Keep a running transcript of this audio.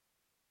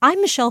I'm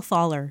Michelle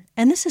Thaller,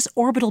 and this is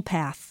Orbital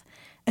Path,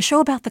 a show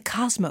about the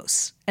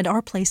cosmos and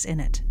our place in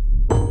it.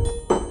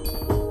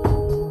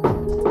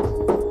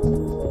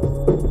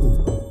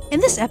 In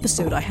this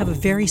episode, I have a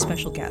very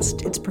special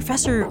guest. It's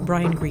Professor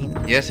Brian Greene.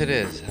 Yes, it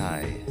is.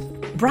 Hi.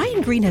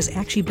 Brian Greene has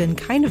actually been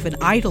kind of an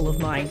idol of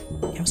mine.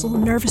 I was a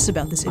little nervous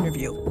about this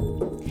interview.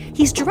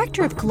 He's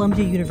director of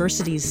Columbia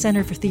University's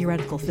Center for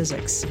Theoretical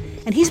Physics,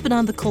 and he's been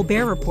on the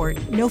Colbert Report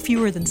no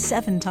fewer than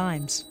 7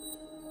 times.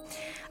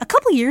 A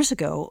couple years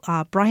ago,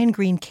 Brian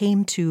Greene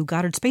came to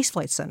Goddard Space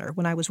Flight Center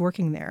when I was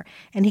working there,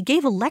 and he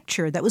gave a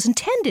lecture that was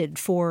intended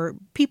for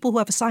people who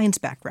have a science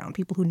background,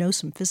 people who know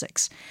some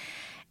physics.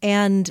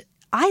 And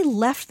I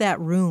left that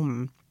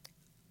room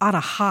on a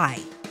high.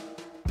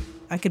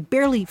 I could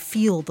barely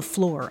feel the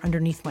floor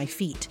underneath my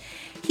feet.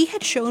 He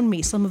had shown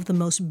me some of the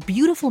most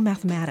beautiful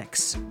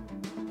mathematics,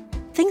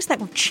 things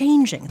that were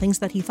changing, things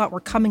that he thought were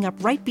coming up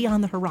right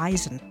beyond the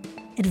horizon,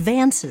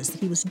 advances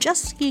that he was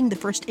just seeing the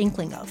first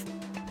inkling of.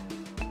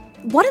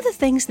 One of the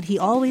things that he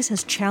always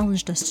has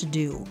challenged us to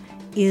do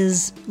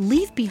is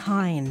leave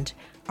behind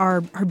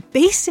our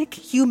basic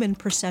human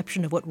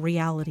perception of what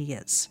reality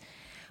is.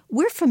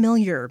 We're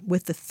familiar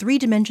with the 3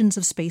 dimensions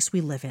of space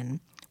we live in.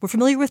 We're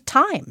familiar with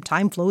time.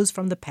 Time flows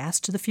from the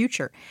past to the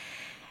future.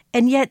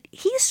 And yet,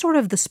 he's sort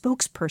of the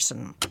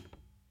spokesperson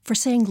for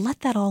saying, let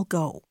that all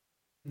go.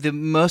 The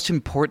most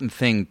important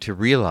thing to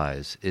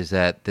realize is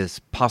that this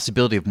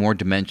possibility of more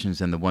dimensions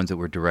than the ones that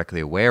we're directly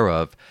aware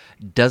of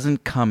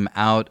doesn't come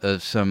out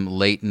of some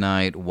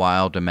late-night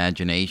wild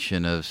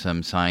imagination of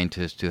some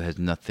scientist who has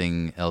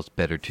nothing else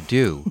better to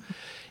do.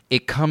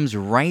 It comes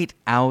right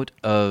out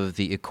of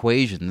the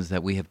equations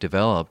that we have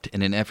developed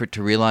in an effort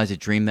to realize a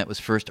dream that was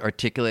first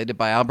articulated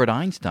by Albert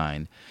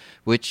Einstein,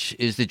 which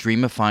is the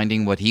dream of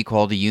finding what he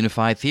called a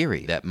unified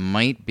theory that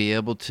might be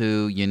able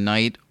to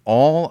unite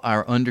all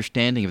our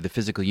understanding of the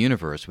physical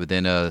universe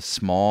within a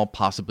small,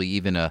 possibly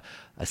even a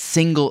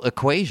single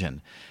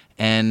equation.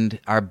 And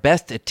our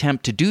best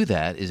attempt to do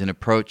that is an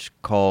approach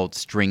called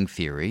string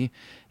theory.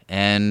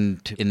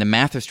 And in the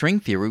math of string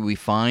theory, we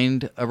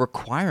find a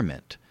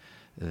requirement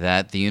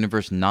that the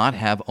universe not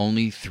have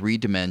only 3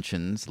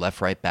 dimensions, left,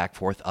 right, back,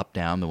 forth, up,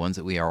 down, the ones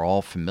that we are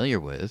all familiar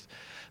with,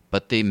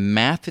 but the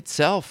math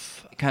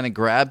itself kind of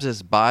grabs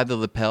us by the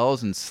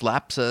lapels and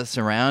slaps us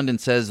around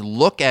and says,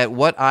 look at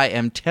what I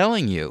am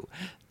telling you.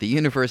 The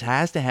universe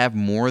has to have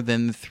more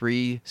than the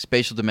 3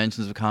 spatial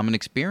dimensions of common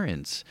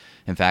experience.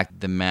 In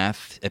fact, the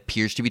math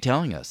appears to be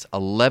telling us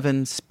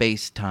 11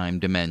 space-time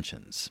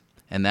dimensions.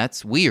 And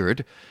that's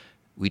weird.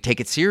 We take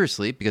it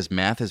seriously because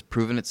math has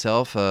proven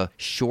itself a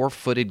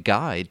sure-footed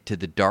guide to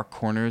the dark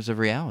corners of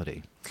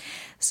reality.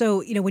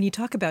 So, when you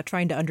talk about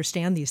trying to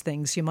understand these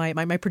things,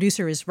 my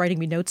producer is writing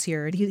me notes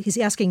here, and he's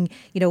asking,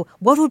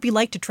 what would it be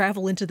like to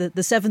travel into the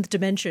 7th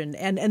dimension?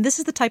 And this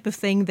is the type of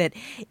thing that,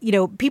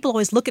 people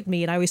always look at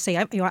me, and I always say,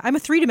 I'm a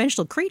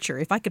 3-dimensional creature.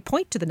 If I could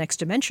point to the next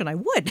dimension, I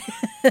would.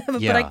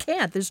 But I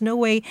can't. There's no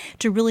way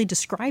to really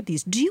describe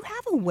these. Do you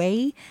have a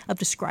way of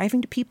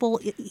describing to people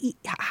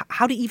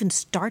how to even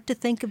start to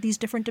think of these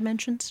different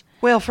dimensions?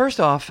 Well, first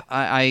off,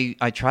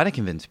 I try to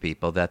convince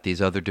people that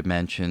these other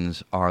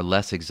dimensions are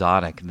less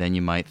exotic than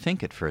you might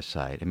think at first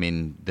sight. I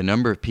mean, the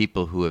number of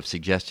people who have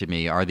suggested to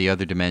me, are the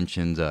other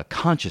dimensions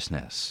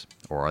consciousness,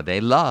 or are they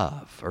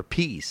love, or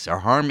peace, or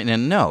harmony?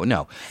 And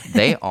no.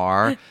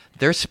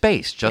 They're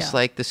space, just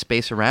like the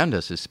space around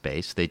us is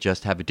space. They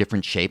just have a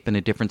different shape and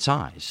a different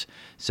size.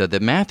 So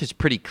the math is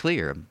pretty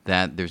clear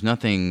that there's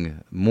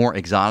nothing more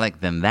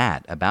exotic than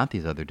that about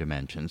these other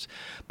dimensions.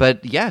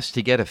 But yes,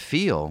 to get a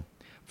feel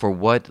for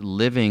what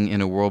living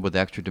in a world with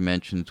extra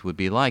dimensions would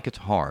be like, it's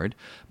hard.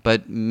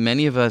 But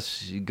many of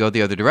us go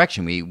the other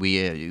direction.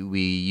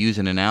 We use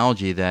an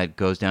analogy that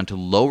goes down to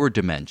lower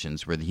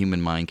dimensions where the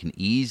human mind can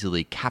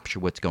easily capture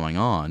what's going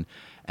on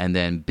and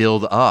then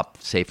build up,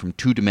 say, from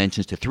 2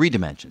 dimensions to 3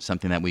 dimensions,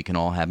 something that we can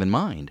all have in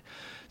mind.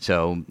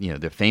 So,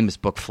 the famous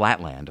book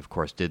Flatland, of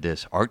course, did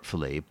this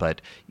artfully,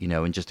 but,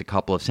 in just a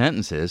couple of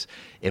sentences,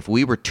 if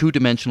we were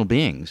 2-dimensional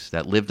beings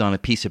that lived on a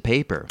piece of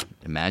paper,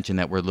 imagine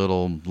that we're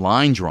little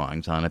line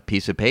drawings on a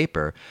piece of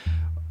paper,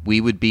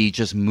 we would be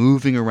just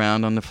moving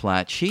around on the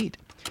flat sheet.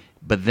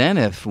 But then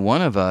if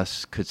one of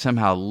us could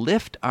somehow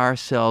lift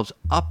ourselves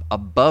up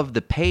above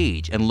the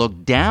page and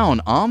look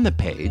down on the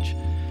page,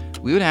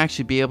 we would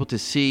actually be able to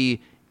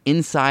see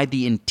inside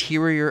the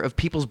interior of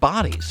people's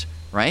bodies,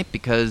 right?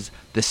 Because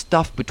the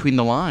stuff between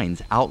the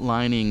lines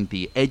outlining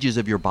the edges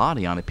of your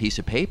body on a piece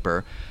of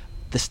paper,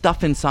 the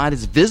stuff inside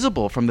is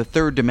visible from the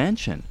 3rd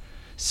dimension.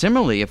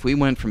 Similarly, if we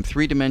went from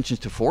 3 dimensions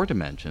to 4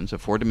 dimensions, a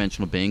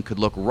 4-dimensional being could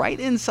look right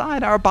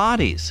inside our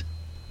bodies.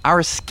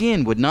 Our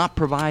skin would not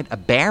provide a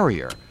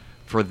barrier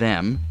for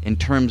them in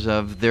terms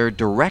of their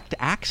direct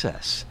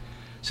access.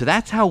 So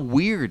that's how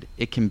weird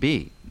it can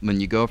be when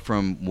you go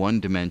from one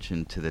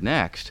dimension to the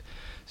next.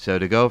 So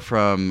to go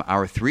from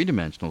our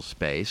 3-dimensional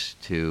space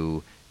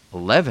to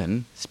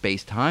 11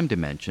 space-time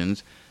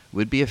dimensions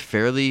would be a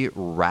fairly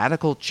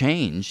radical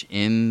change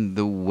in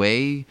the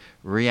way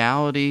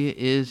reality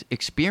is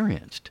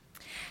experienced.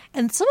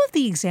 And some of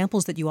the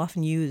examples that you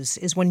often use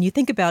is when you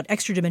think about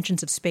extra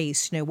dimensions of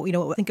space,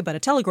 think about a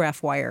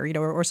telegraph wire,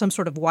 or some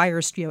sort of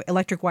wires,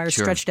 electric wire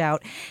Sure. stretched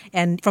out.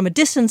 And from a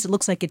distance, it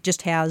looks like it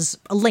just has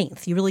a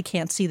length. You really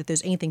can't see that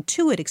there's anything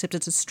to it except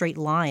it's a straight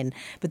line.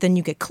 But then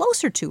you get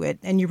closer to it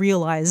and you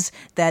realize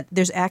that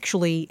there's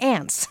actually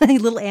ants,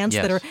 little ants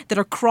Yes. that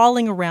are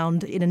crawling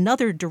around in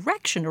another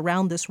direction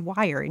around this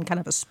wire in kind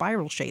of a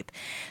spiral shape.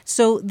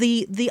 So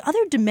the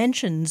other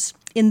dimensions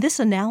in this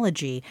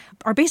analogy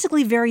are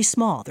basically very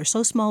small. They're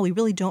so small we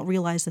really don't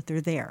realize that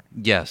they're there.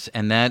 Yes,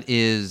 and that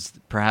is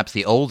perhaps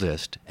the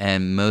oldest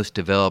and most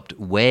developed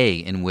way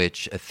in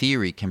which a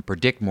theory can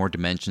predict more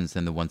dimensions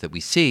than the ones that we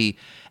see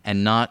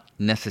and not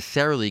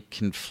necessarily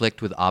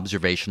conflict with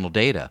observational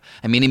data.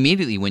 I mean,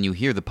 immediately when you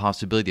hear the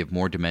possibility of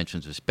more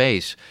dimensions of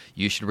space,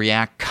 you should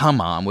react, come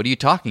on, what are you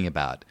talking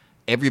about?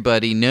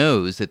 Everybody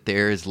knows that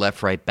there is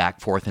left, right, back,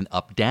 forth, and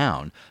up,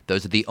 down.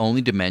 Those are the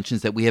only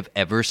dimensions that we have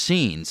ever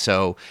seen.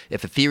 So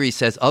if a theory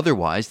says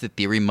otherwise, the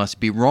theory must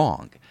be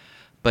wrong.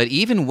 But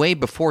even way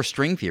before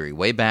string theory,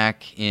 way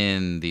back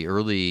in the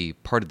early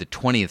part of the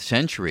 20th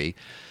century,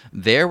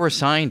 there were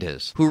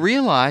scientists who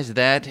realized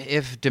that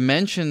if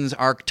dimensions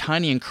are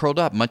tiny and curled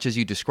up, much as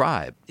you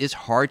described, is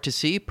hard to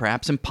see,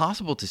 perhaps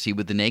impossible to see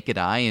with the naked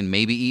eye, and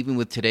maybe even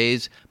with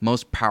today's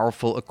most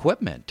powerful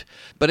equipment.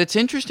 But it's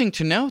interesting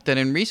to note that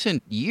in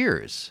recent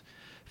years,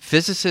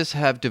 physicists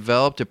have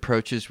developed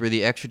approaches where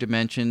the extra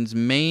dimensions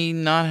may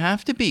not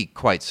have to be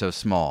quite so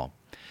small.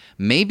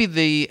 Maybe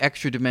the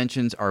extra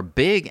dimensions are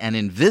big and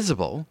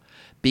invisible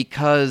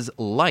because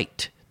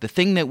light, the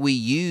thing that we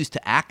use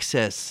to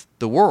access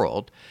the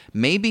world,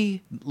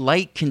 maybe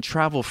light can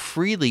travel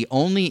freely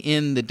only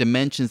in the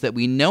dimensions that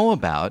we know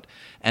about,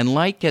 and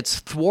light gets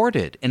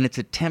thwarted in its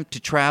attempt to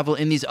travel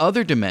in these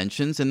other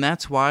dimensions, and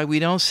that's why we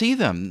don't see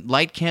them.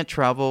 Light can't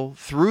travel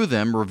through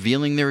them,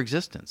 revealing their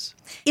existence.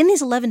 In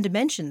these 11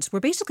 dimensions, we're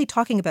basically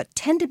talking about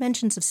 10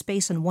 dimensions of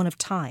space and one of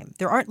time.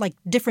 There aren't like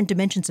different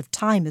dimensions of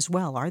time as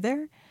well, are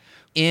there?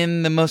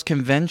 In the most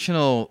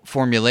conventional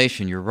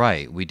formulation, you're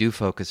right. We do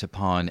focus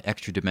upon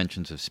extra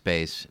dimensions of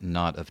space,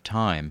 not of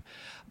time.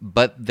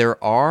 But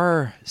there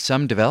are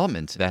some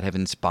developments that have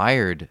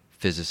inspired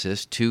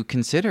physicists to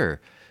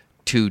consider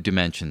 2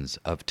 dimensions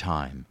of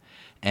time.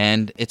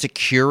 And it's a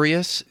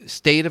curious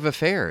state of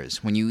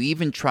affairs when you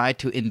even try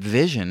to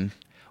envision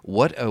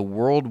what a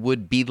world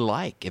would be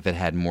like if it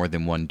had more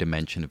than one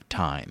dimension of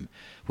time.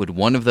 Would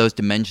one of those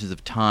dimensions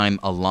of time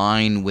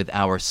align with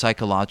our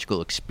psychological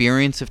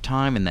experience of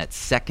time, and that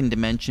second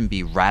dimension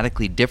be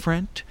radically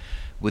different?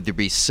 Would there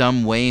be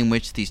some way in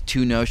which these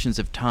 2 notions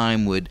of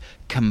time would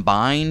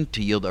combine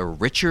to yield a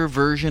richer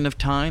version of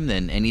time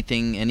than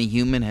anything any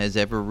human has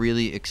ever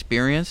really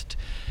experienced?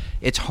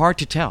 It's hard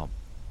to tell.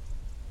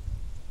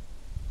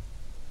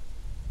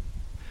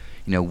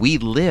 We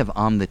live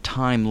on the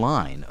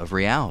timeline of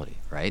reality,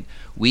 right?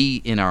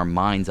 We, in our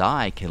mind's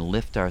eye, can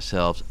lift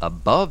ourselves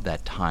above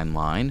that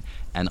timeline,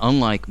 and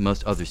unlike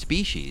most other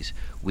species,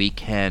 we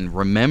can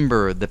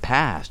remember the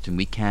past, and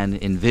we can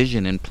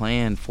envision and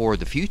plan for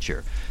the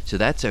future. So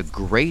that's a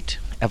great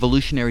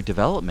evolutionary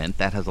development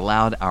that has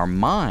allowed our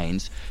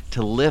minds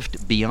to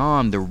lift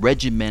beyond the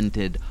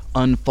regimented,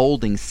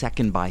 unfolding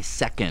second by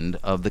second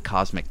of the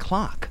cosmic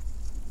clock.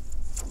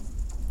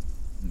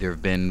 There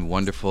have been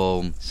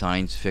wonderful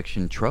science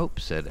fiction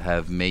tropes that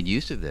have made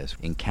use of this,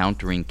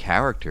 encountering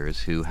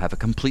characters who have a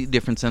completely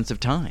different sense of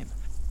time.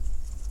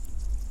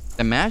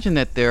 Imagine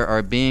that there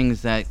are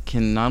beings that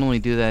can not only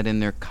do that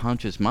in their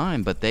conscious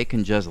mind, but they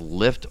can just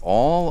lift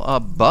all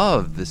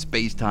above the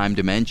space-time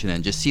dimension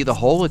and just see the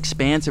whole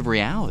expanse of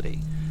reality.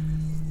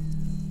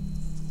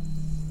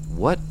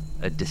 What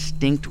a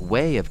distinct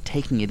way of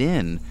taking it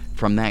in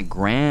from that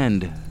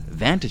grand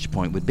vantage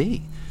point would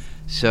be.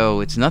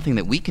 So it's nothing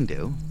that we can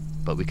do,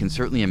 but we can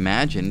certainly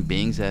imagine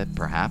beings that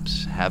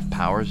perhaps have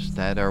powers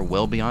that are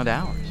well beyond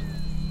ours.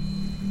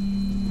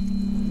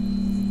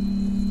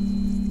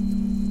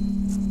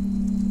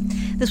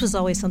 This was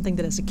always something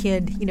that as a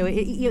kid,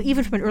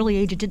 even from an early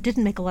age, it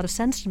didn't make a lot of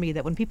sense to me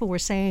that when people were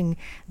saying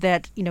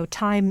that,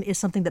 time is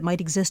something that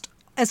might exist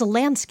as a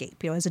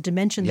landscape, as a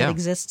dimension that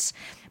exists,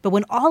 but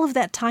when all of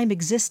that time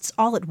exists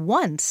all at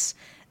once,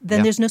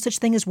 then there's no such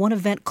thing as one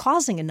event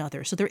causing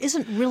another. So there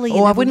isn't really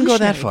an I wouldn't go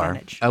that evolutionary far.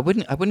 advantage. I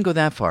wouldn't go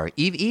that far.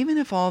 Even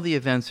if all the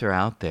events are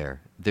out there,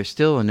 there's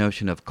still a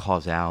notion of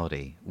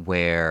causality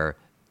where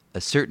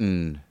a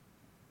certain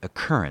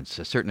occurrence,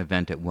 a certain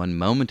event at one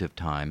moment of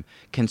time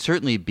can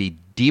certainly be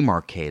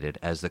demarcated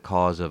as the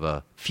cause of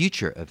a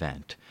future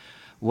event.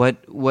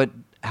 What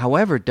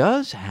however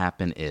does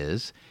happen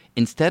is,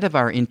 instead of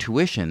our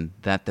intuition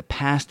that the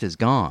past is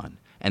gone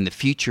and the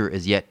future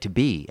is yet to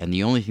be, and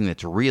the only thing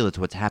that's real is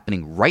what's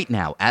happening right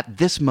now at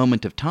this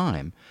moment of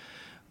time,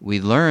 we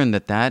learn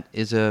that that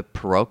is a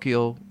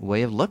parochial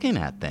way of looking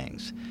at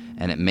things.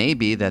 And it may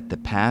be that the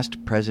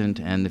past, present,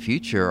 and the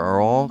future are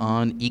all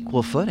on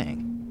equal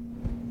footing.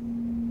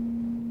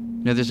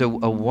 There's a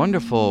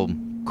wonderful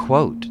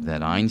quote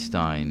that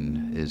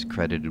Einstein is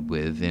credited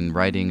with in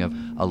writing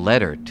a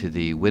letter to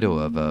the widow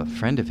of a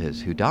friend of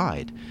his who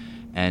died.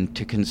 And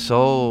to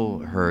console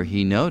her,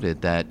 he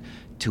noted that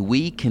to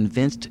we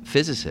convinced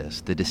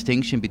physicists, the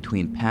distinction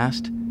between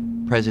past,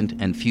 present,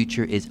 and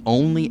future is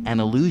only an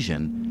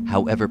illusion,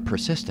 however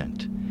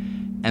persistent.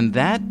 And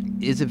that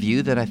is a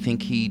view that I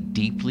think he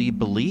deeply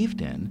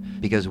believed in,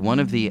 because one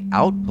of the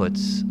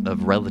outputs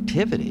of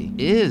relativity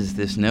is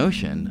this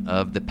notion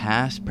of the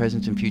past,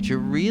 present, and future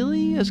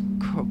really, as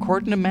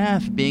according to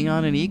math, being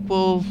on an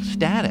equal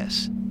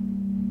status.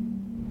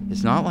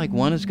 It's not like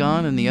one is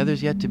gone and the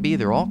other's yet to be.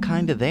 They're all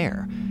kind of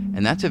there.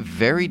 And that's a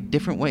very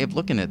different way of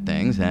looking at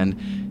things.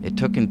 And it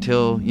took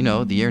until, the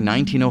year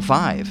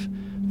 1905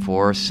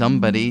 for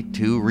somebody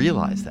to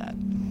realize that.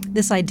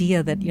 This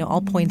idea that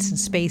all points in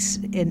space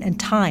and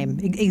time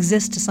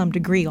exist to some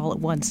degree all at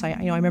once. I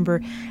remember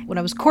when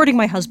I was courting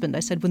my husband,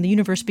 I said, when the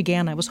universe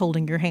began, I was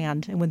holding your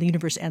hand, and when the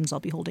universe ends, I'll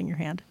be holding your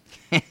hand.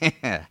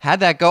 How'd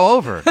that go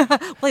over?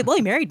 Well,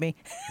 he married me.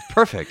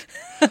 Perfect.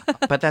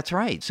 But that's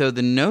right. So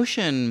the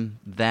notion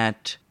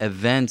that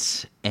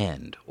events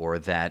end or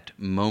that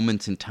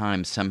moments in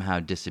time somehow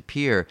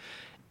disappear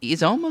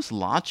is almost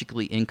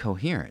logically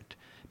incoherent.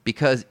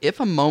 Because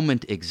if a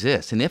moment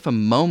exists, and if a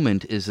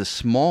moment is the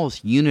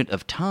smallest unit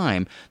of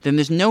time, then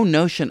there's no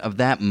notion of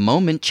that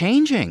moment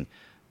changing.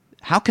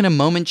 How can a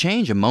moment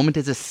change? A moment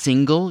is a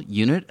single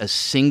unit, a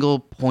single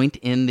point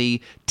in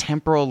the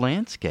temporal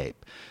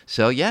landscape.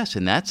 So yes,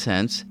 in that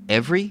sense,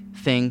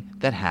 everything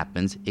that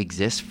happens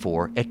exists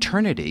for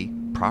eternity,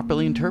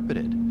 properly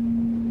interpreted.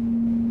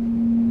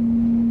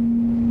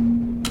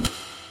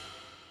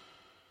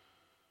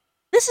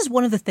 This is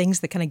one of the things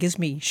that kind of gives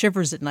me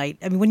shivers at night.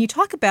 I mean, when you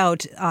talk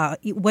about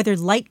whether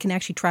light can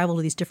actually travel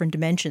to these different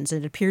dimensions,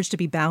 and it appears to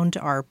be bound to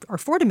our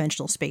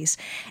four-dimensional space.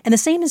 And the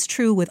same is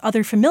true with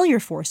other familiar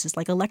forces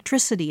like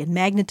electricity and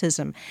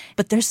magnetism.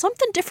 But there's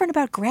something different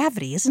about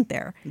gravity, isn't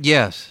there?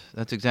 Yes,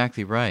 that's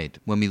exactly right.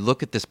 When we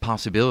look at this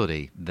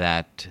possibility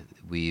that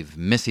we've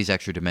missed these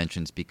extra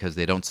dimensions because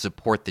they don't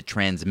support the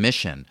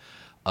transmission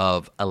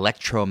of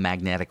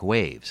electromagnetic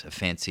waves, a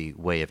fancy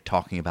way of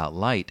talking about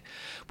light,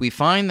 we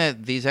find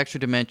that these extra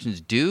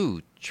dimensions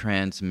do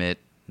transmit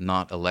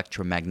not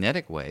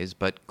electromagnetic waves,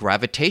 but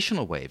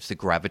gravitational waves, the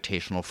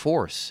gravitational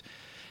force.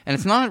 And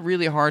it's not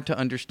really hard to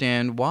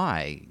understand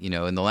why.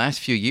 In the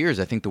last few years,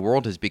 I think the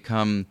world has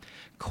become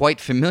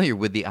quite familiar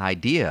with the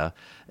idea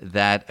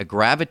that a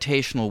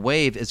gravitational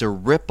wave is a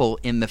ripple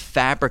in the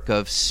fabric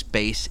of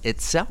space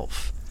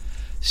itself.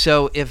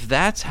 So if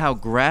that's how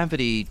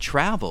gravity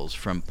travels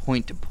from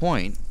point to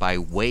point by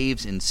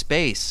waves in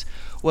space,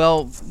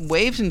 well,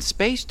 waves in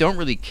space don't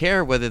really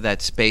care whether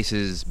that space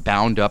is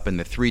bound up in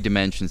the three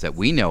dimensions that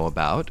we know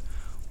about,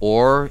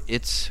 or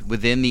it's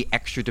within the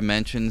extra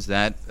dimensions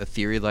that a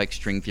theory like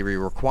string theory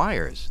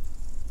requires.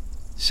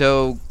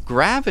 So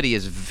gravity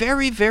is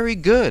very, very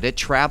good at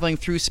traveling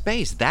through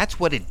space. That's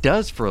what it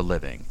does for a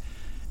living.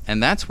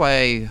 And that's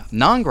why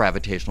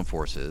non-gravitational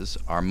forces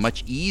are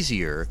much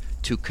easier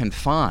to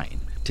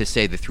confine to,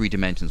 say, the three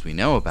dimensions we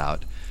know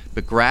about.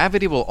 But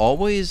gravity will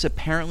always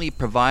apparently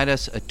provide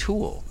us a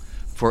tool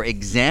for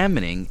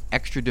examining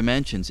extra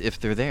dimensions if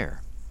they're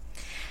there.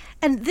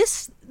 And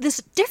this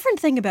different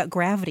thing about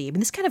gravity, I mean,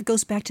 this kind of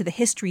goes back to the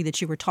history that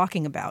you were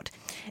talking about.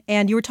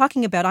 And you were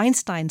talking about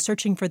Einstein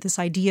searching for this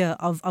idea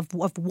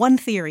of one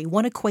theory,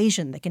 one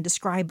equation that can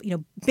describe,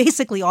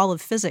 basically all of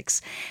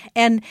physics.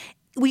 And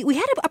we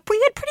had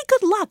pretty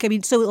good luck. I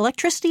mean, so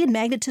electricity and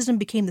magnetism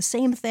became the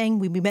same thing.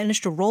 We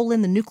managed to roll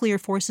in the nuclear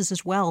forces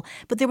as well.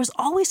 But there was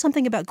always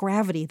something about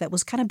gravity that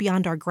was kind of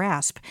beyond our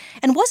grasp.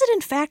 And was it in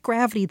fact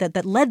gravity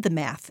that led the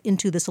math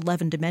into this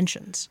 11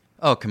 dimensions?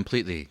 Oh,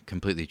 completely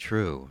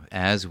true.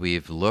 As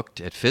we've looked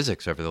at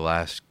physics over the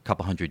last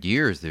couple hundred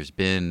years, there's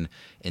been,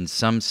 in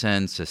some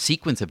sense, a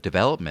sequence of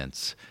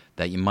developments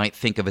that you might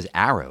think of as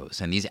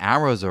arrows. And these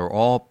arrows are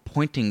all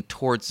pointing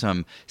towards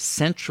some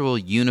central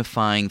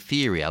unifying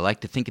theory. I like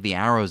to think of the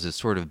arrows as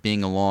sort of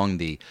being along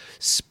the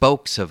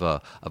spokes of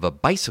a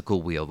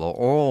bicycle wheel. They're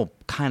all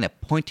kind of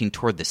pointing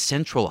toward the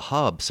central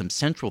hub, some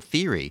central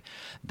theory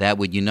that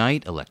would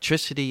unite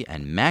electricity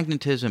and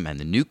magnetism and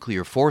the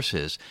nuclear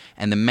forces.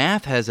 And the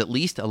math has at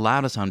least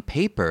allowed us on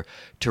paper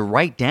to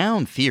write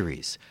down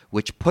theories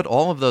which put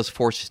all of those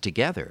forces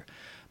together.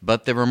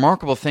 But the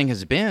remarkable thing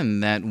has been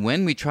that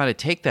when we try to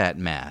take that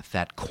math,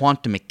 that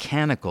quantum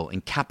mechanical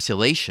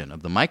encapsulation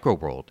of the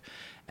microworld,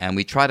 and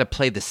we try to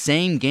play the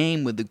same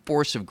game with the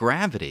force of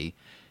gravity,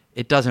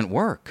 it doesn't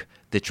work.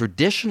 The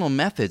traditional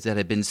methods that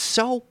have been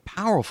so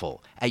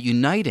powerful at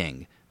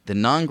uniting the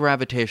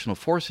non-gravitational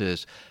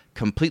forces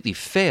completely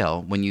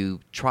fail when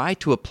you try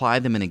to apply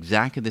them in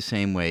exactly the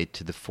same way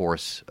to the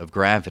force of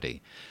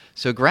gravity.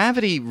 So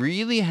gravity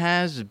really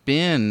has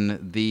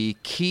been the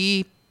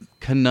key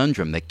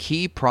conundrum, the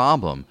key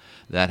problem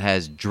that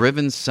has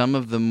driven some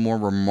of the more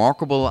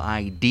remarkable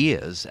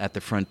ideas at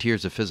the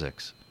frontiers of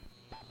physics.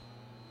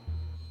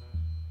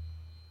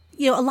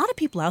 A lot of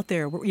people out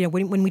there,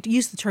 when we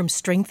use the term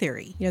string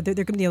theory,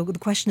 the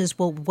question is,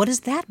 well, what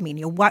does that mean?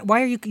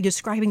 Why are you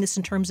describing this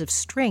in terms of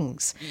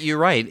strings? You're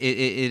right.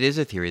 It is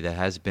a theory that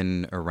has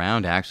been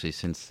around actually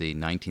since the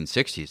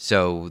 1960s.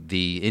 So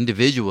the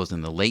individuals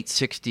in the late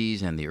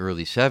 60s and the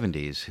early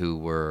 70s who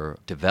were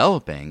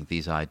developing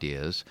these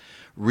ideas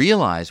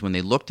realized when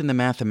they looked in the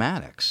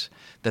mathematics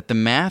that the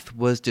math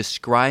was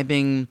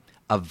describing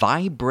a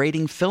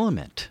vibrating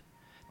filament.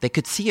 They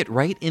could see it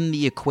right in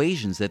the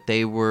equations that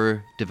they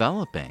were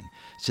developing.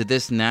 So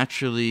this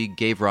naturally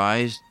gave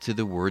rise to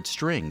the word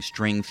string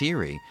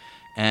theory.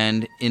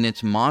 And in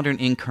its modern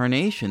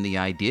incarnation, the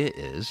idea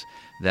is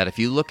that if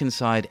you look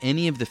inside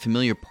any of the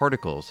familiar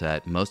particles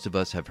that most of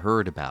us have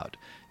heard about,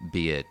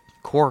 be it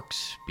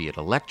quarks, be it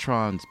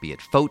electrons, be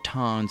it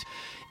photons,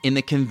 in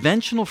the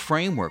conventional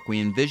framework, we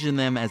envision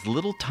them as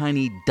little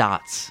tiny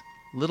dots,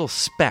 little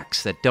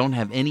specks that don't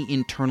have any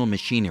internal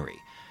machinery.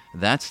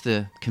 That's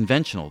the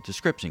conventional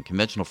description,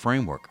 conventional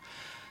framework.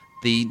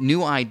 The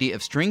new idea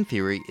of string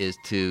theory is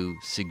to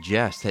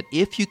suggest that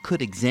if you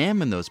could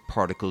examine those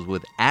particles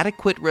with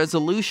adequate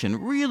resolution,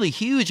 really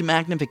huge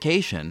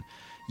magnification,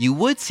 you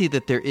would see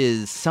that there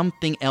is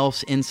something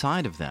else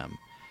inside of them.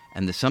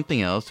 And the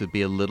something else would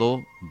be a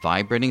little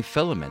vibrating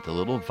filament, a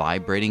little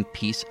vibrating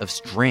piece of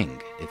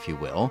string, if you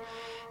will.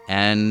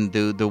 And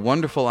the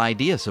wonderful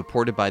idea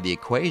supported by the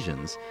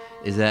equations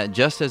is that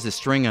just as a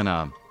string on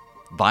a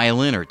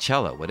violin or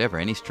cello, whatever,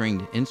 any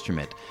stringed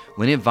instrument,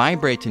 when it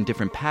vibrates in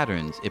different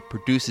patterns, it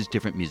produces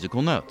different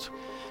musical notes.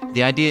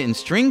 The idea in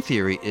string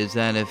theory is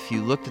that if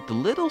you looked at the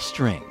little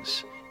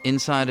strings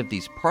inside of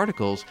these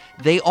particles,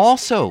 they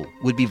also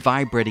would be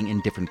vibrating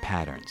in different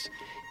patterns.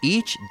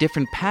 Each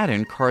different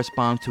pattern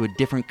corresponds to a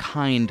different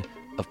kind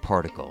of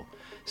particle.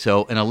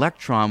 So an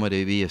electron would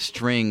be a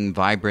string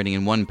vibrating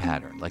in one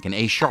pattern, like an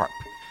A sharp,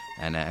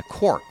 and a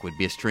quark would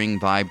be a string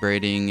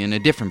vibrating in a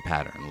different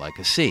pattern, like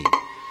a C.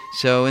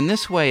 So in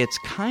this way, it's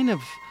kind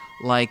of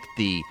like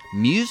the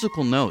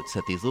musical notes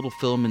that these little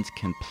filaments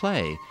can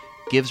play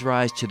gives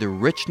rise to the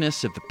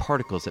richness of the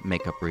particles that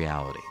make up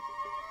reality.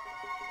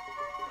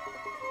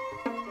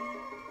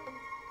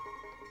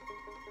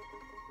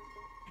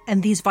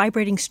 And these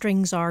vibrating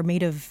strings are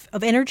made of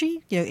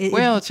energy?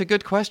 Well, it's a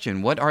good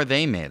question. What are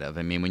they made of?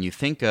 I mean, when you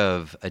think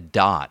of a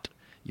dot,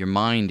 your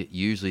mind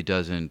usually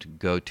doesn't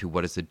go to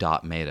what is the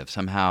dot made of.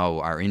 Somehow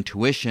our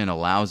intuition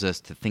allows us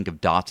to think of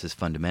dots as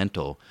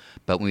fundamental.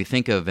 But when we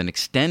think of an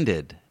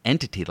extended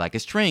entity like a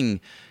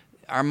string,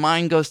 our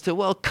mind goes to,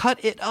 well,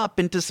 cut it up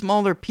into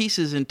smaller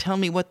pieces and tell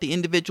me what the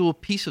individual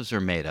pieces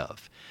are made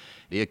of.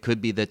 It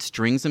could be that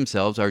strings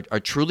themselves are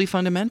truly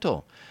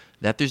fundamental,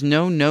 that there's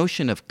no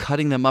notion of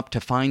cutting them up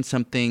to find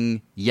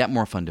something yet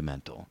more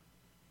fundamental.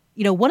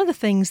 One of the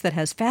things that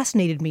has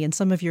fascinated me in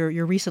some of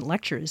your recent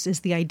lectures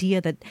is the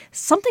idea that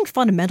something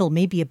fundamental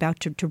may be about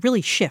to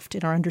really shift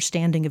in our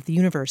understanding of the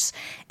universe.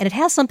 And it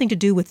has something to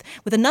do with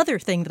another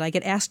thing that I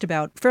get asked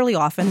about fairly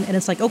often. And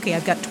it's like, okay,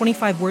 I've got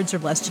 25 words or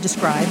less to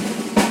describe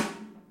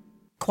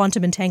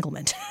quantum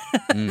entanglement.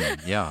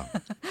 Yeah.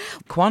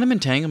 Quantum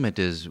entanglement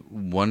is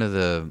one of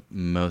the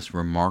most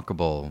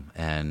remarkable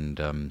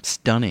and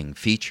stunning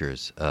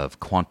features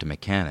of quantum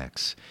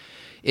mechanics.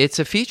 It's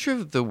a feature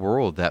of the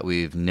world that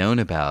we've known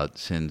about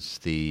since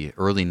the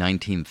early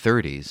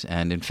 1930s.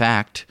 And in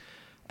fact,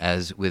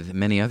 as with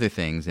many other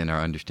things in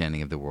our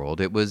understanding of the world,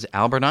 it was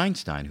Albert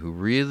Einstein who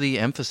really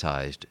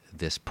emphasized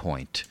this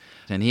point.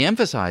 And he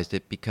emphasized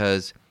it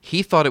because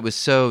he thought it was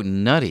so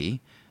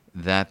nutty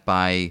that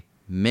by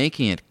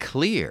making it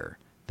clear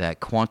that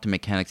quantum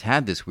mechanics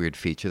had this weird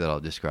feature that I'll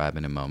describe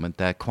in a moment,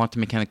 that quantum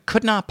mechanics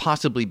could not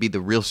possibly be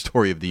the real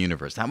story of the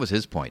universe. That was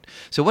his point.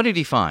 So what did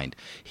he find?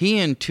 He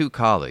and two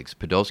colleagues,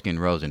 Podolsky and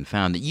Rosen,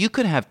 found that you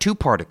could have two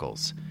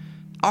particles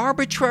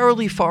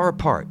arbitrarily far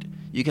apart.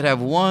 You could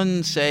have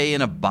one, say,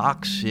 in a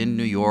box in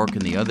New York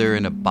and the other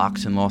in a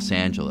box in Los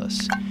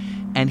Angeles.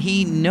 And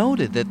he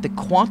noted that the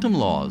quantum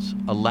laws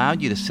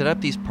allowed you to set up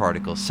these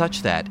particles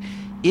such that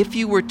if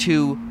you were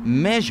to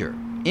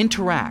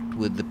interact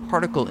with the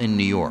particle in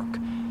New York,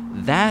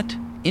 that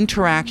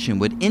interaction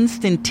would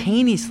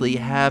instantaneously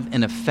have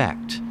an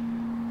effect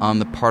on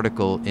the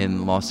particle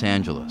in Los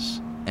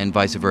Angeles, and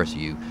vice versa.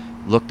 You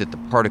looked at the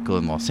particle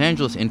in Los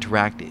Angeles,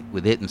 interacted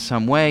with it in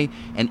some way,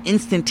 and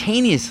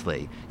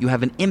instantaneously you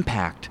have an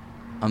impact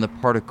on the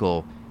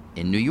particle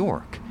in New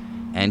York.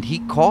 And he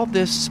called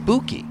this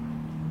spooky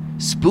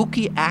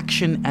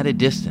action at a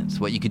distance.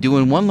 What you could do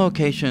in one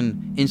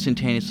location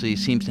instantaneously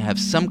seems to have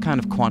some kind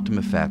of quantum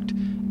effect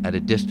at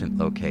a distant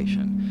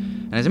location.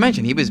 And as I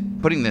mentioned, he was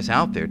putting this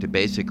out there to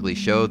basically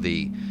show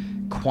the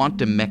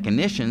quantum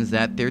mechanicians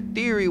that their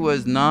theory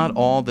was not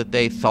all that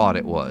they thought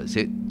it was.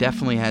 It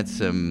definitely had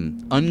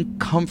some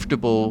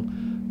uncomfortable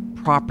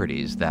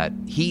properties that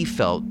he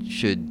felt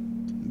should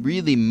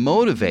really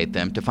motivate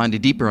them to find a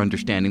deeper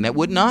understanding that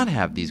would not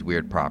have these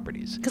weird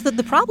properties. Because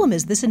the problem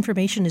is this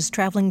information is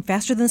traveling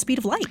faster than the speed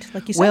of light,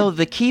 like you said. Well,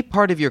 the key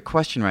part of your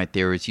question right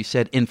there is you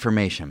said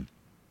information.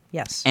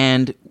 Yes.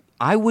 And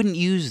I wouldn't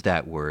use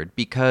that word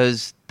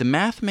because the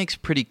math makes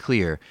pretty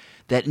clear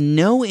that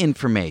no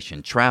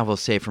information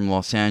travels, say, from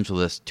Los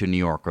Angeles to New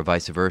York or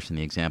vice versa in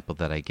the example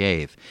that I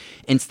gave.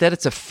 Instead,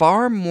 it's a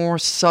far more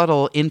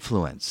subtle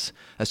influence,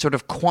 a sort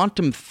of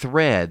quantum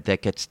thread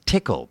that gets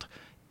tickled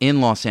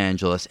in Los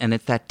Angeles, and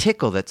it's that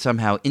tickle that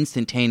somehow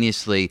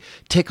instantaneously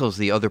tickles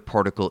the other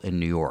particle in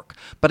New York.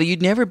 But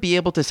you'd never be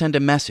able to send a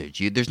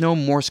message. There's no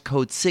Morse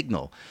code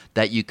signal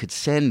that you could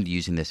send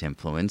using this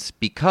influence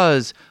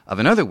because of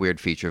another weird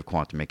feature of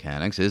quantum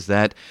mechanics is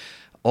that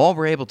all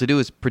we're able to do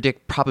is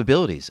predict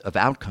probabilities of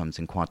outcomes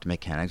in quantum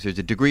mechanics. There's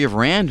a degree of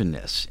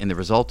randomness in the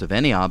result of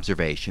any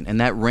observation,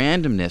 and that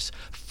randomness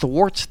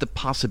thwarts the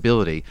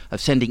possibility of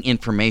sending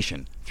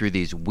information through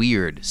these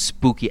weird,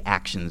 spooky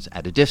actions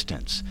at a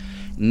distance.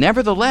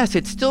 Nevertheless,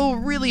 it's still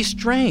really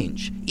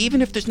strange.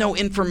 Even if there's no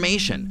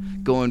information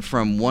going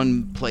from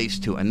one place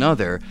to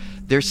another,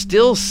 there's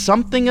still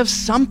something of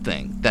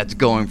something that's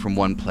going from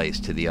one place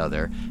to the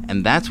other.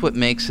 And that's what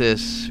makes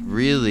this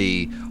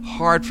really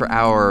hard for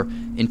our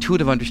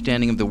intuitive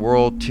understanding of the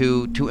world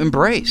to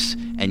embrace.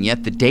 And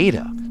yet the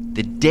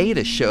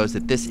data shows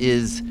that this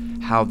is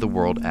how the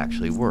world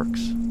actually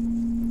works.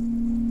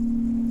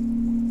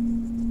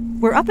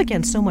 We're up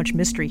against so much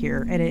mystery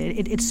here, and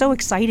it's so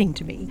exciting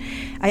to me.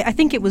 I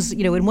think it was,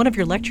 in one of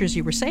your lectures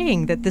you were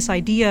saying that this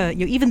idea,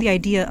 even the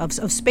idea of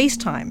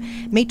space-time,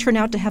 may turn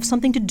out to have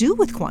something to do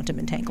with quantum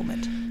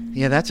entanglement.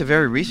 Yeah, that's a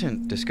very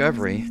recent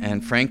discovery,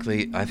 and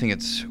frankly, I think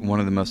it's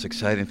one of the most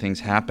exciting things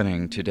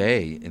happening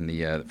today in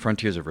the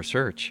frontiers of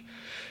research.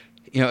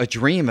 A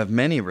dream of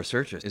many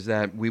researchers is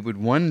that we would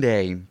one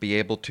day be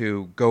able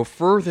to go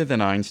further than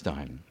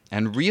Einstein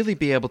and really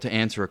be able to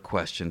answer a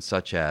question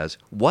such as,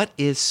 what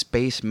is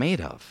space made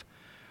of?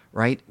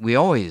 Right? We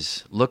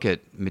always look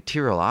at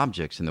material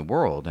objects in the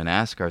world and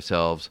ask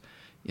ourselves,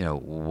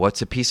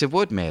 what's a piece of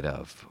wood made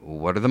of?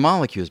 What are the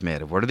molecules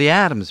made of? What are the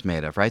atoms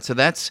made of? Right? So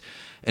that's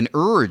an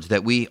urge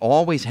that we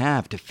always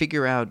have to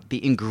figure out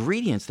the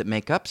ingredients that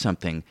make up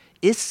something.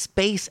 Is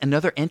space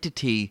another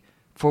entity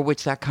for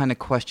which that kind of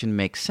question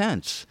makes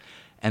sense?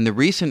 And the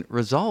recent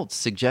results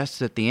suggest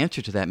that the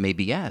answer to that may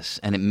be yes.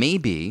 And it may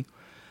be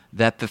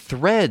that the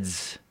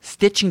threads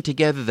stitching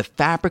together the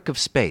fabric of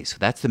space,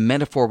 that's the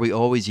metaphor we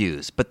always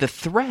use, but the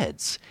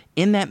threads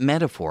in that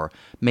metaphor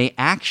may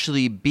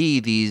actually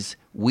be these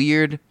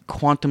weird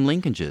quantum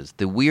linkages,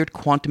 the weird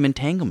quantum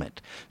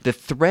entanglement. The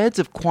threads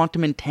of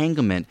quantum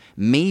entanglement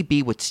may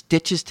be what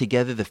stitches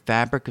together the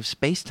fabric of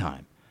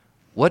space-time.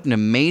 What an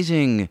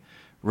amazing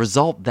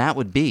result that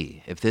would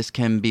be if this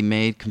can be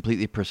made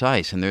completely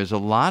precise. And there's a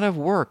lot of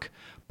work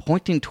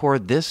pointing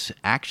toward this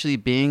actually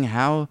being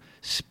how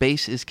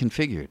space is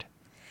configured.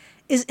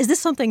 Is this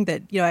something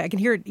that, I can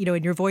hear it,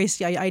 in your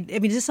voice. I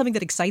mean, is this something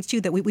that excites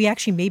you, that we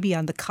actually may be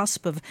on the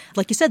cusp of,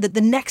 like you said, that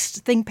the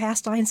next thing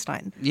past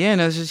Einstein? Yeah,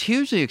 no, this is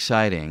hugely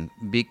exciting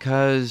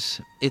because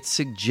it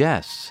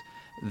suggests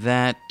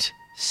that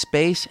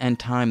space and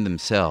time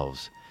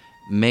themselves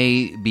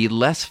may be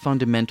less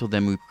fundamental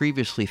than we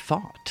previously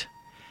thought.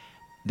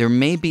 There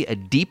may be a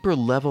deeper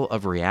level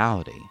of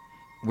reality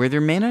where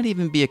there may not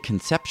even be a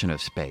conception of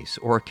space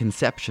or a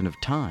conception of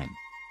time.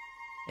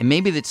 And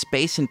maybe that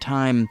space and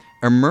time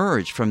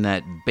emerge from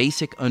that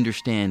basic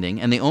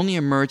understanding, and they only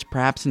emerge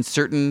perhaps in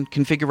certain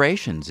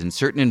configurations, in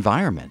certain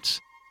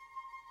environments.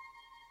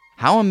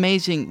 How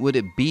amazing would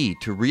it be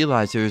to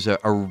realize there's a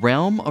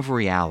realm of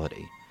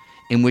reality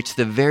in which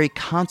the very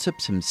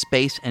concepts in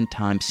space and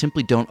time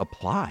simply don't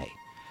apply?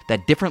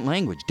 That different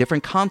language,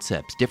 different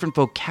concepts, different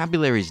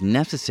vocabulary is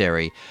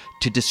necessary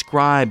to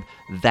describe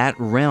that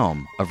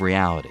realm of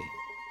reality.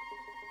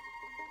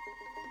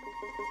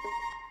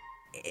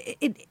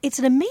 It's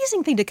an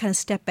amazing thing to kind of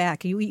step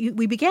back.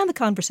 We began the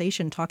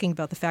conversation talking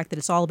about the fact that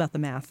it's all about the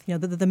math.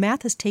 The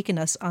math has taken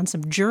us on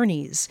some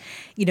journeys,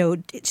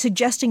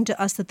 suggesting to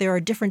us that there are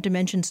different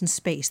dimensions in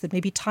space, that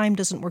maybe time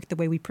doesn't work the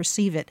way we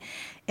perceive it.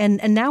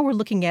 And now we're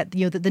looking at,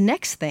 the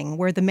next thing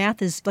where the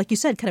math is, like you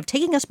said, kind of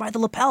taking us by the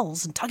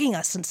lapels and tugging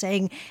us and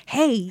saying,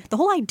 hey, the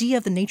whole idea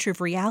of the nature of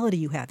reality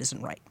you have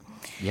isn't right.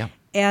 Yeah.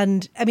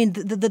 And, I mean,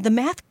 the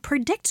math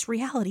predicts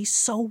reality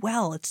so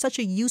well. It's such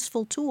a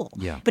useful tool.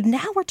 Yeah. But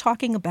now we're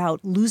talking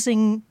about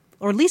losing,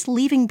 or at least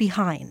leaving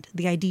behind,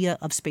 the idea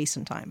of space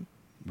and time.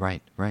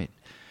 Right.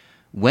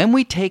 When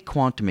we take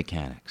quantum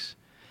mechanics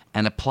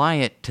and apply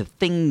it to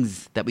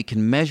things that we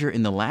can measure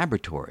in the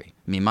laboratory,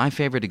 I mean, my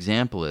favorite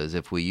example is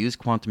if we use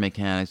quantum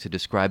mechanics to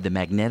describe the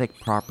magnetic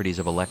properties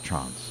of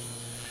electrons.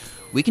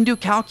 We can do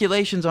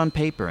calculations on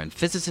paper, and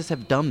physicists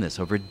have done this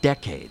over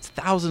decades,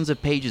 thousands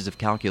of pages of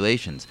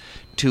calculations,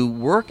 to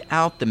work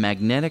out the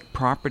magnetic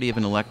property of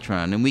an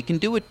electron, and we can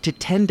do it to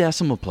 10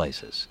 decimal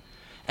places.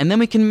 And then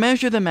we can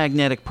measure the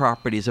magnetic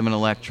properties of an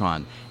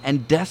electron,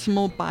 and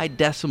decimal by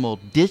decimal,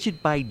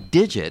 digit by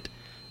digit,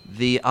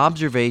 the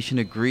observation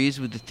agrees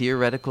with the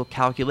theoretical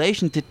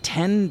calculation to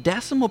 10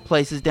 decimal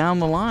places down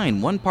the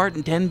line, 1 part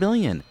in 10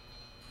 billion.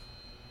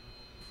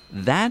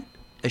 That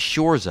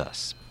assures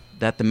us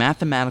that the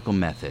mathematical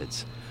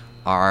methods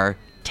are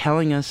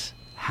telling us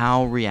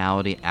how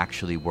reality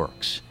actually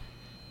works.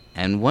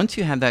 And once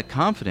you have that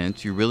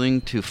confidence, you're willing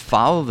to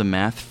follow the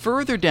math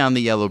further down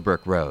the yellow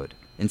brick road.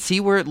 and see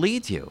where it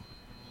leads you.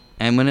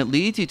 And when it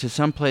leads you to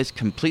someplace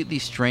completely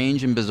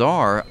strange and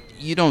bizarre,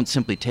 you don't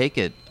simply take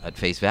it at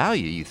face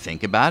value. You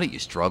think about it, you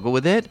struggle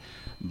with it,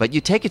 but you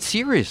take it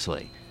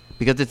seriously,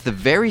 because it's the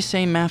very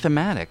same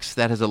mathematics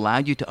that has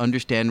allowed you to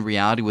understand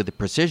reality with a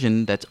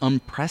precision that's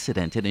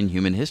unprecedented in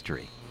human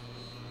history.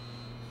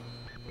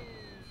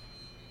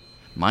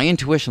 My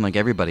intuition, like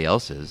everybody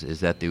else's,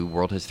 is that the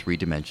world has 3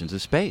 dimensions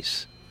of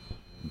space.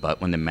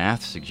 But when the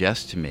math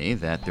suggests to me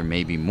that there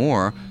may be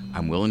more,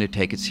 I'm willing to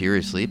take it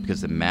seriously,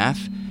 because the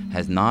math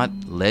has not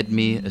led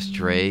me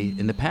astray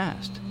in the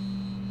past.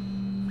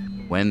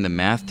 When the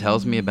math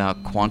tells me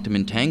about quantum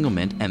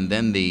entanglement, and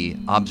then the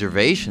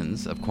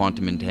observations of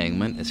quantum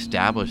entanglement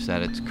establish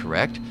that it's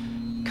correct,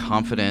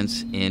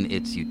 confidence in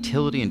its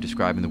utility in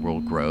describing the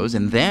world grows.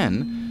 And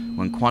then,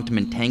 when quantum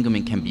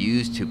entanglement can be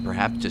used to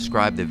perhaps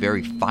describe the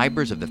very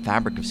fibers of the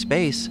fabric of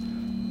space,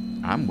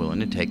 I'm willing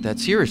to take that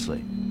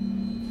seriously.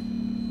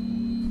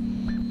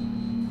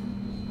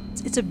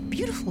 It's a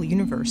beautiful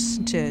universe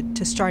to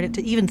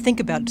even think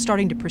about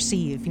starting to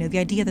perceive. The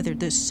idea that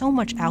there's so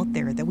much out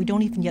there that we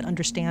don't even yet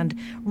understand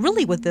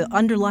really what the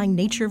underlying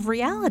nature of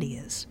reality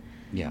is.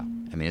 Yeah.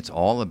 It's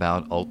all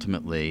about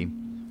ultimately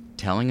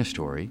telling a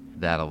story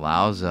that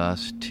allows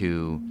us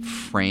to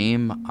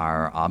frame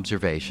our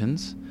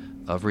observations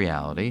of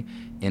reality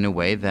in a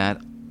way that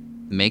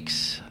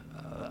makes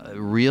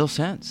real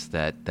sense,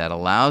 that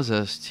allows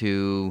us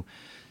to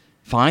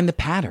find the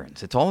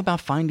patterns. It's all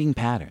about finding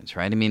patterns,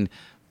 right?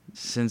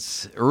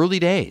 Since early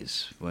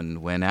days,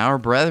 when our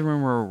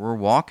brethren were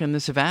walking the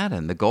savannah,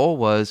 and the goal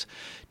was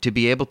to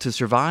be able to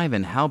survive,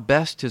 and how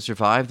best to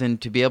survive than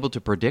to be able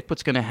to predict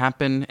what's going to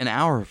happen an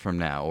hour from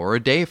now, or a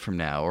day from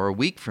now, or a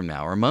week from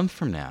now, or a month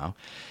from now.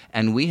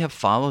 And we have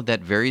followed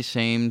that very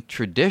same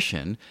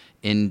tradition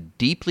in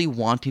deeply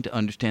wanting to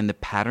understand the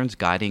patterns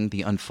guiding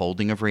the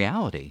unfolding of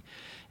reality.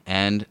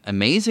 And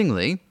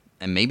amazingly,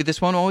 and maybe this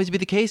won't always be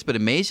the case, but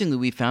amazingly,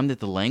 we found that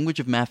the language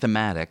of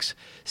mathematics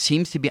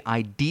seems to be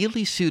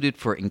ideally suited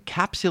for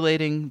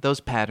encapsulating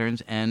those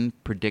patterns and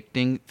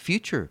predicting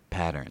future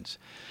patterns.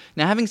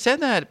 Now, having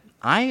said that,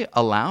 I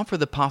allow for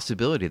the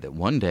possibility that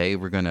one day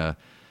we're going to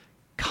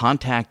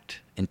contact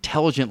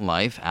intelligent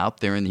life out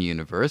there in the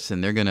universe,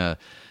 and they're going to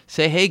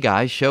say, hey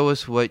guys, show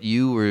us what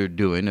you were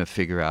doing to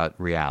figure out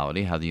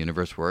reality, how the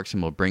universe works,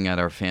 and we'll bring out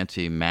our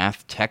fancy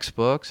math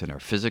textbooks and our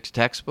physics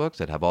textbooks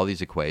that have all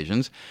these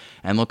equations,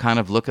 and they'll kind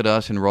of look at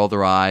us and roll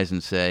their eyes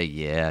and say,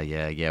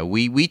 yeah,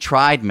 we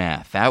tried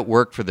math. That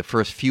worked for the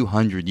first few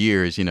hundred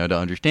years, to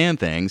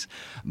understand things,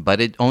 but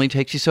it only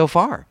takes you so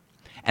far.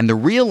 And the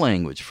real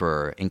language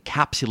for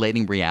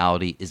encapsulating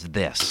reality is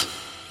this.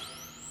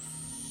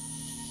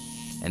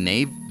 And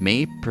they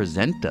may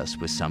present us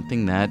with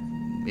something that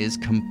is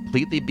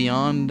completely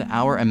beyond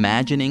our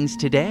imaginings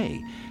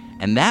today.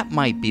 And that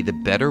might be the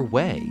better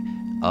way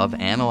of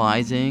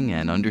analyzing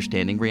and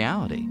understanding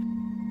reality.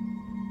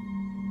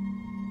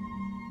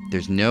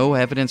 There's no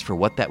evidence for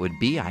what that would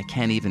be. I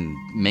can't even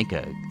make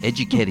an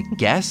educated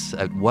guess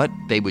at what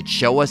they would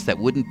show us that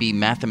wouldn't be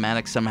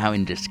mathematics somehow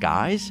in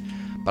disguise.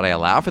 But I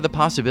allow for the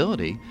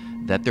possibility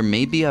that there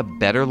may be a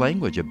better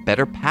language, a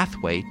better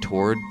pathway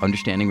toward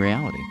understanding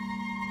reality.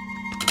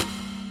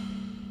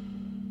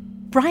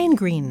 Brian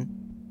Greene.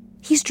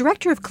 He's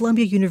director of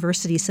Columbia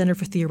University's Center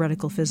for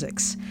Theoretical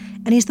Physics,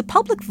 and he's the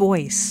public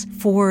voice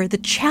for the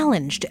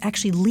challenge to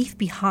actually leave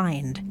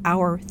behind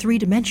our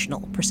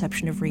three-dimensional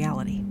perception of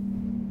reality.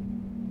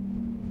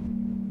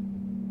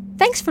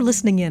 Thanks for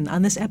listening in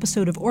on this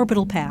episode of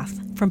Orbital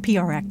Path from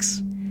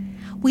PRX.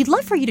 We'd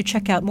love for you to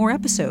check out more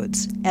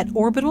episodes at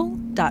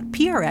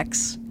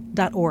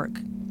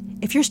orbital.prx.org.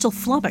 If you're still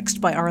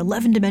flummoxed by our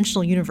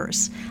 11-dimensional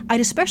universe,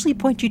 I'd especially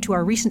point you to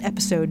our recent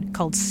episode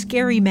called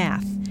Scary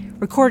Math,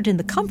 recorded in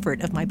the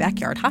comfort of my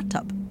backyard hot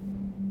tub.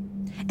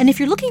 And if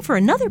you're looking for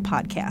another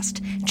podcast,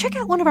 check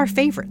out one of our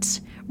favorites,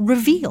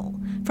 Reveal,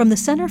 from the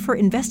Center for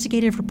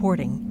Investigative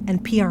Reporting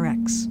and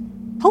PRX.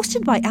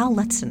 Hosted by Al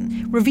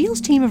Letson,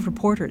 Reveal's team of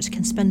reporters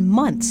can spend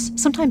months,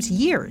 sometimes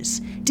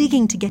years,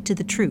 digging to get to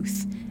the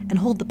truth and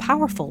hold the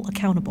powerful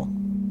accountable.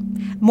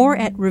 More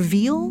at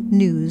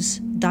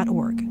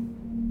revealnews.org.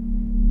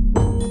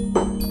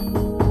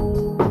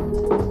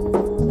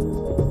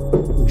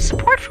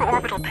 Support for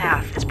Orbital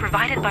Path is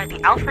provided by the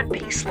Alfred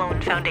P.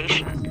 Sloan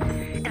Foundation,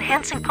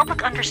 enhancing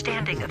public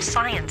understanding of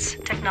science,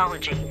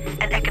 technology,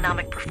 and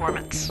economic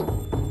performance.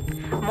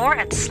 More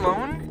at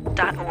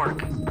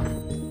sloan.org.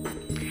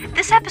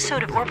 This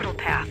episode of Orbital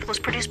Path was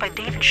produced by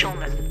David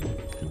Schulman.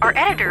 Our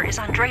editor is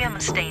Andrea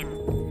Mustaine.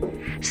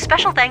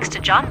 Special thanks to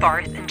John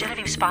Barth and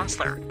Genevieve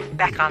Sponsler,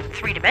 back on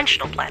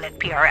three-dimensional planet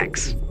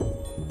PRX.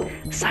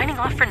 Signing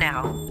off for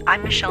now,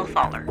 I'm Michelle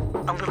Thaller,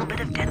 a little bit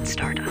of dead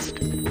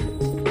stardust.